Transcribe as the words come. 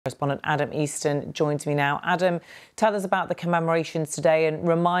Correspondent Adam Easton joins me now. Adam, tell us about the commemorations today and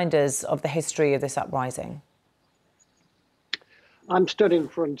remind us of the history of this uprising. I'm stood in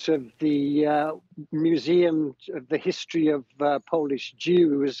front of the Museum of the History of Polish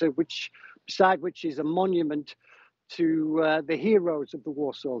Jews, beside which is a monument to the heroes of the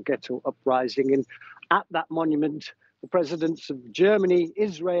Warsaw Ghetto Uprising. And at that monument, the presidents of Germany,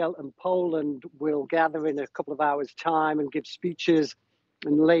 Israel and Poland will gather in a couple of hours' time and give speeches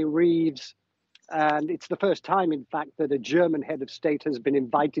and lay wreaths. And it's the first time, in fact, that a German head of state has been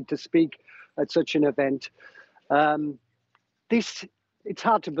invited to speak at such an event. It's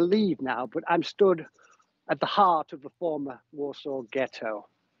hard to believe now, but I'm stood at the heart of the former Warsaw Ghetto.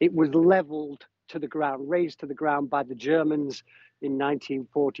 It was leveled to the ground, razed to the ground by the Germans in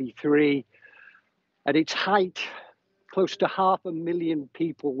 1943. At its height, close to 500,000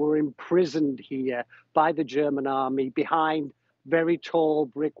 people were imprisoned here by the German army behind very tall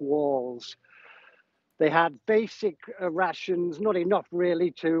brick walls. They had basic rations, not enough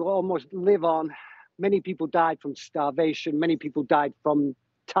really to almost live on. Many people died from starvation. Many people died from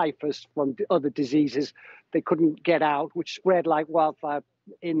typhus, from other diseases they couldn't get out, which spread like wildfire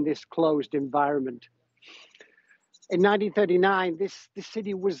in this closed environment. In 1939, this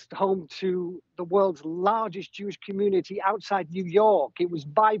city was home to the world's largest Jewish community outside New York. It was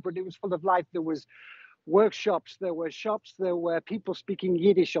vibrant. It was full of life. There was workshops, there were shops, there were people speaking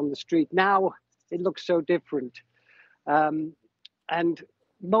Yiddish on the street. Now it looks so different. And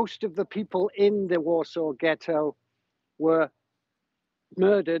most of the people in the Warsaw Ghetto were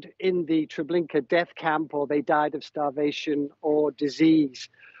murdered in the Treblinka death camp, or they died of starvation or disease.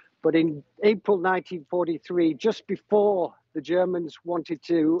 But in April 1943, just before the Germans wanted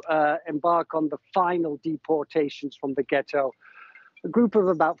to embark on the final deportations from the ghetto, a group of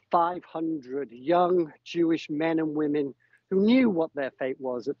about 500 young Jewish men and women who knew what their fate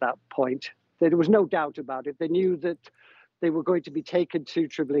was at that point. There was no doubt about it. They knew that they were going to be taken to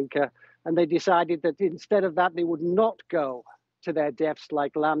Treblinka, and they decided that instead of that, they would not go to their deaths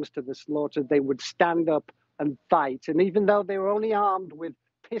like lambs to the slaughter. They would stand up and fight. And even though they were only armed with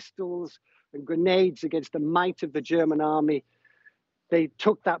pistols and grenades against the might of the German army, they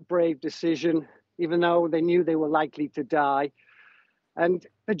took that brave decision, even though they knew they were likely to die. And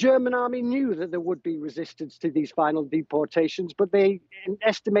the German army knew that there would be resistance to these final deportations, but they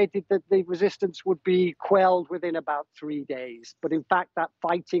estimated that the resistance would be quelled within about 3 days. But in fact, that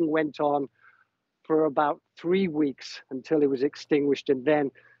fighting went on for about 3 weeks until it was extinguished. And then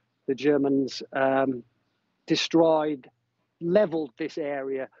the Germans leveled this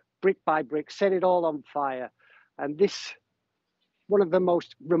area brick by brick, set it all on fire. And this, one of the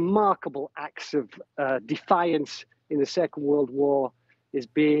most remarkable acts of defiance in the Second World War, is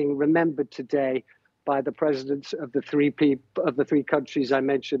being remembered today by the presidents of the three countries I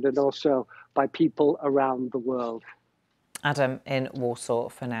mentioned, and also by people around the world. Adam in Warsaw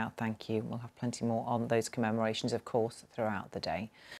for now, thank you. We'll have plenty more on those commemorations, of course, throughout the day.